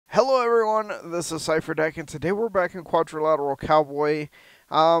Hello everyone, this is Cipher, and today we're back in Quadrilateral Cowboy.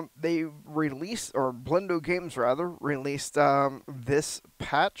 They released, or Blendo Games rather, released this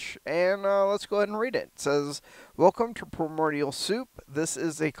patch, and let's go ahead and read it. It says, "Welcome to Primordial Soup. This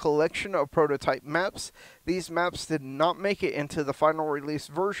is a collection of prototype maps. These maps did not make it into the final release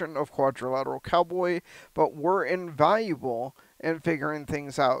version of Quadrilateral Cowboy, but were invaluable in figuring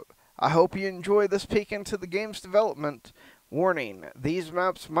things out. I hope you enjoy this peek into the game's development. Warning, these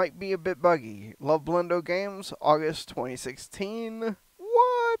maps might be a bit buggy. Love Blendo Games, August 2016.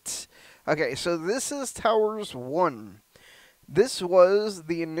 What? Okay, so this is Towers 1. This was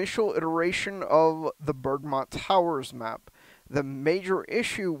the initial iteration of the Bergmont Towers map. The major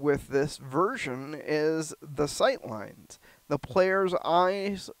issue with this version is the sightlines. The player's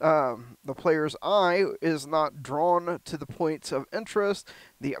eye is not drawn to the points of interest,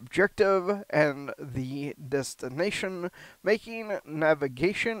 the objective, and the destination, making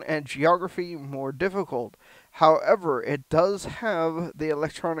navigation and geography more difficult. However, it does have the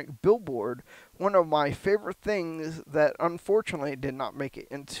electronic billboard, one of my favorite things that unfortunately did not make it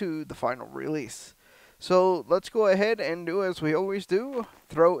into the final release. So let's go ahead and do as we always do,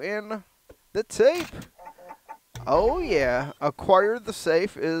 throw in the tape. Oh yeah, acquire the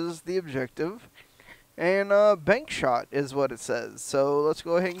safe is the objective, and bank shot is what it says. So let's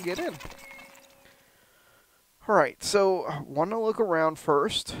go ahead and get in. Alright, so want to look around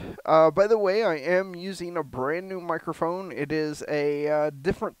first. By the way, I am using a brand new microphone. It is a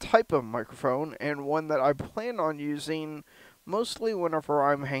different type of microphone, and one that I plan on using mostly whenever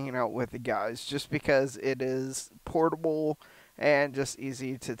I'm hanging out with the guys, just because it is portable and just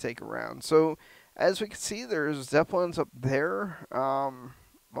easy to take around. So as we can see, there's Zeppelins up there.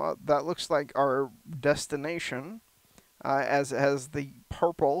 Well, that looks like our destination, as it has the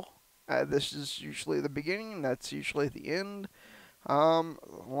purple. This is usually the beginning, that's usually the end.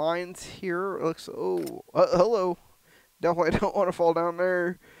 Lines here, looks, hello. Definitely don't want to fall down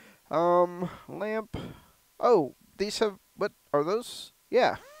there. Lamp. Oh, these have, what are those?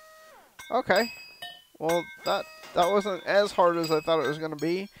 Yeah. Okay. Well, that wasn't as hard as I thought it was going to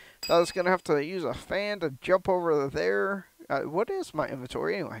be. I was going to have to use a fan to jump over there. What is my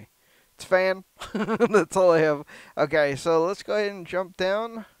inventory anyway? It's fan. That's all I have. Okay, so let's go ahead and jump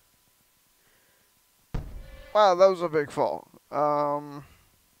down. Wow, that was a big fall.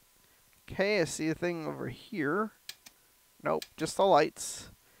 Okay, I see a thing over here. Nope, just the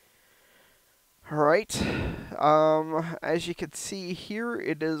lights. Alright. As you can see here,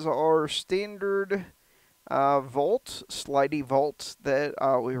 it is our standard vault, slidey vault that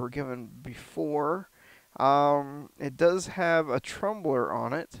we were given before. It does have a trembler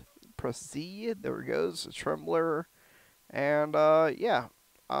on it. Press Z, there it goes, a trembler. And yeah,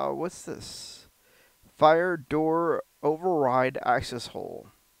 what's this? Fire door override access hole.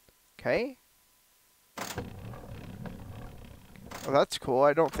 Okay. Well, that's cool.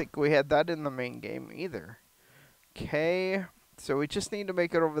 I don't think we had that in the main game either. Okay, so we just need to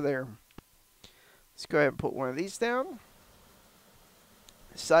make it over there. Let's go ahead and put one of these down.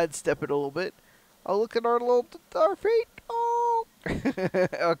 Sidestep it a little bit. Oh, look at our feet. Oh.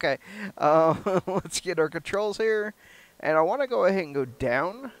 Okay. Let's get our controls here. And I want to go ahead and go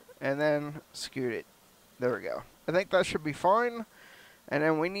down and then scoot it. There we go. I think that should be fine. And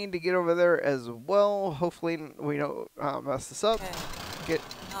then we need to get over there as well. Hopefully we don't mess this up. 10, Get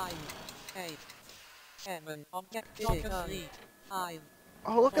 9, 8, 7, objective 5.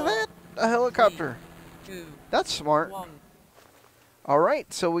 Oh, look at that! A helicopter. 2, That's smart. 1.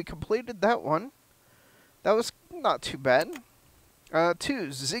 Alright, so we completed that one. That was not too bad.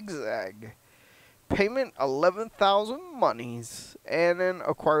 2, zigzag. Payment 11,000 monies. And then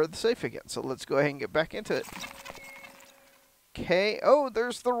acquire the safe again. So let's go ahead and get back into it. Okay. Oh,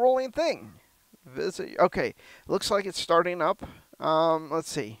 there's the rolling thing. Visit. Okay. Looks like it's starting up. Let's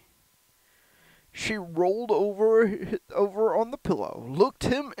see. She rolled over on the pillow, looked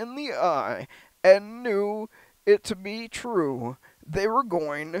him in the eye, and knew it to be true. They were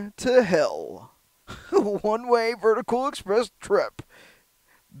going to hell. One-way vertical express trip.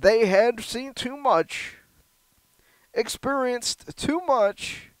 They had seen too much, experienced too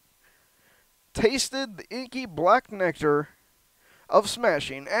much, tasted the inky black nectar of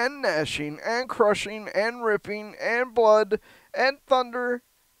smashing and gnashing and crushing and ripping and blood and thunder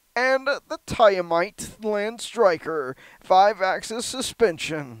and the Tiamite Land Striker 5-axis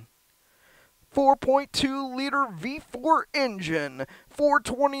suspension. 4.2-liter V4 engine,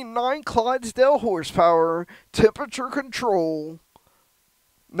 429 Clydesdale horsepower, temperature control,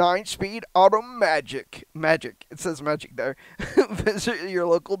 9-speed auto magic. Magic. It says magic there. Visit your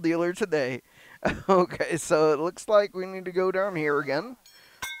local dealer today. Okay, so it looks like we need to go down here again.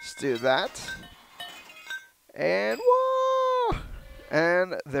 Let's do that. And whoa!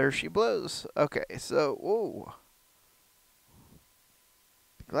 And there she blows. Okay, so whoa.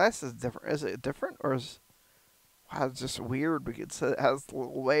 The glass is different. Is it different or is wow, it's just weird because it has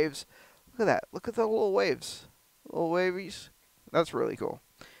little waves. Look at that. Look at the little waves. Little wavies. That's really cool.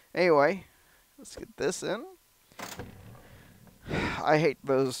 Anyway, let's get this in. I hate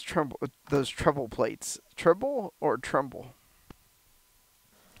those treble plates. Treble or tremble?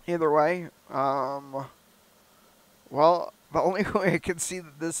 Either way, well, the only way I can see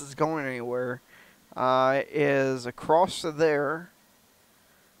that this is going anywhere is across to there,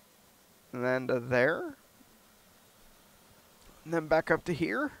 and then to there, and then back up to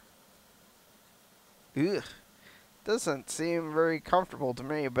here. Ugh. Doesn't seem very comfortable to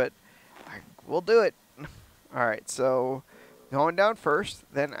me, but we'll do it. Alright, so going down first,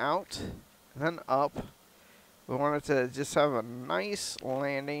 then out, then up. We wanted to just have a nice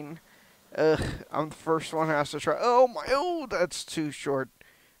landing. Ugh, I'm the first one who has to try. Oh, that's too short.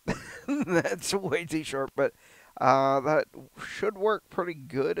 That's way too short, but that should work pretty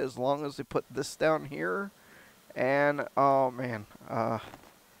good as long as we put this down here. And, oh man,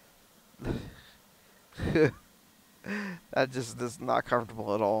 that just is not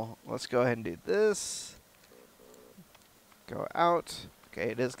comfortable at all. Let's go ahead and do this. Go out. Okay,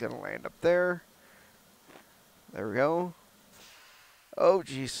 it is going to land up there. There we go. Oh,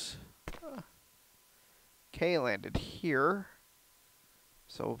 jeez. Okay, landed here.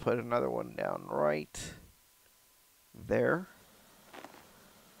 So we'll put another one down right there.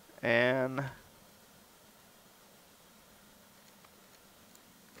 And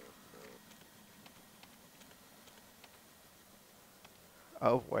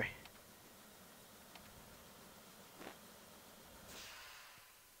oh boy.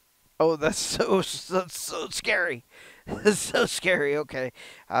 Oh, that's so scary. That's so scary. Okay,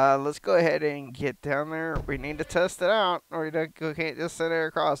 let's go ahead and get down there. We need to test it out, or we can't just send it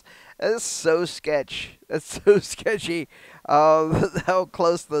across. That's so sketch. That's so sketchy. How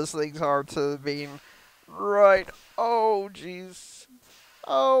close those things are to being right. Oh, jeez.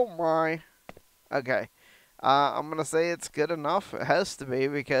 Oh my. Okay. I'm gonna say it's good enough. It has to be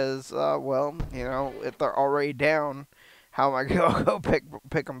because, well, you know, if they're already down, how am I gonna go pick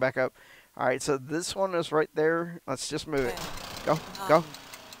them back up? All right, so this one is right there. Let's just move it. Go, go.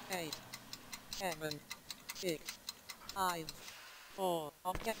 8, 7, 6, 5, 4.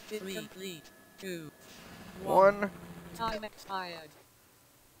 Objective complete. 2, 1. Time expired.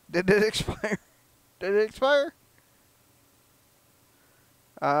 Did it expire? Did it expire?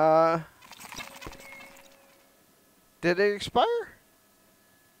 Did it expire?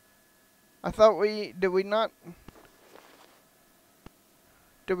 I thought did we not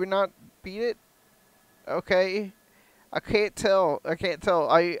beat it? Okay. I can't tell. I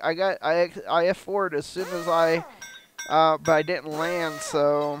F4'd as soon as but I didn't land,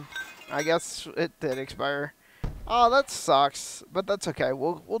 so I guess it did expire. Oh, that sucks, but that's okay.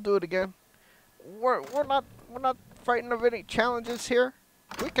 We'll do it again. We're not fighting of any challenges here.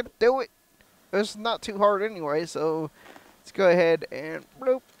 We can do it. It's not too hard anyway, so let's go ahead and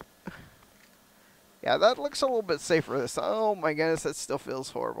bloop. Yeah, that looks a little bit safer this time. Oh my goodness, that still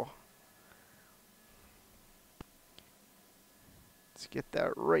feels horrible. Let's get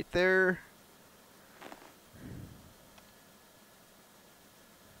that right there.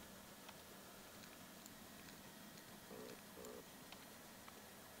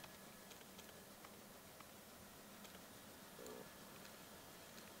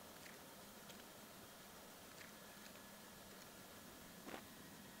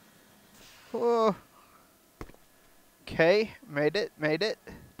 Oh. Okay, made it.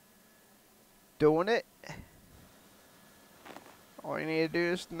 Doing it. All you need to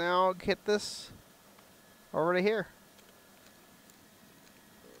do is now get this already here.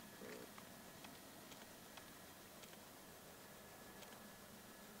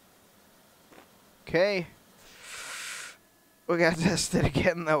 Okay. We gotta test it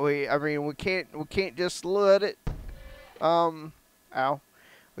again though. We can't just let it ow.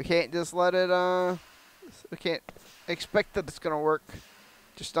 We can't just let it we can't expect that it's gonna work.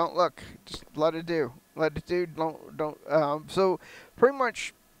 Just don't look. Just let it do. Let it do. Don't. So pretty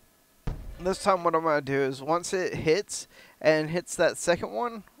much this time what I'm gonna do is once it hits and hits that second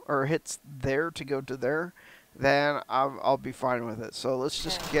one or hits there to go to there, then I'll be fine with it. So let's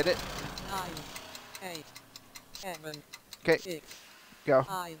just get it. 9, 8, 7, Okay. 6, Go.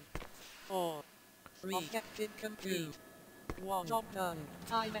 5, 4, 3. Objective complete. 1. Job done.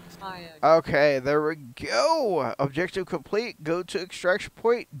 Time expired. Okay, there we go. Objective complete. Go to extraction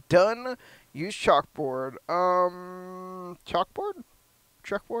point. Done. Use chalkboard. Chalkboard?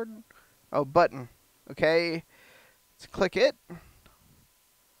 Checkboard? Oh, button. Okay. Let's click it.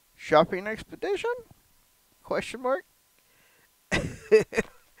 Shopping expedition? Question mark?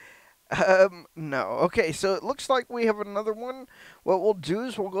 No. Okay, so it looks like we have another one. What we'll do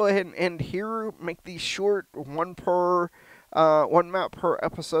is we'll go ahead and end here, make these short, one map per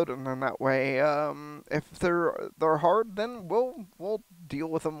episode, and then that way, if they're hard, then we'll deal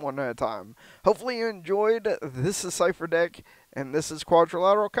with them one at a time. Hopefully you enjoyed. This is Cipher Deck, and this is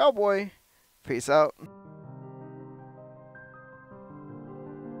Quadrilateral Cowboy. Peace out.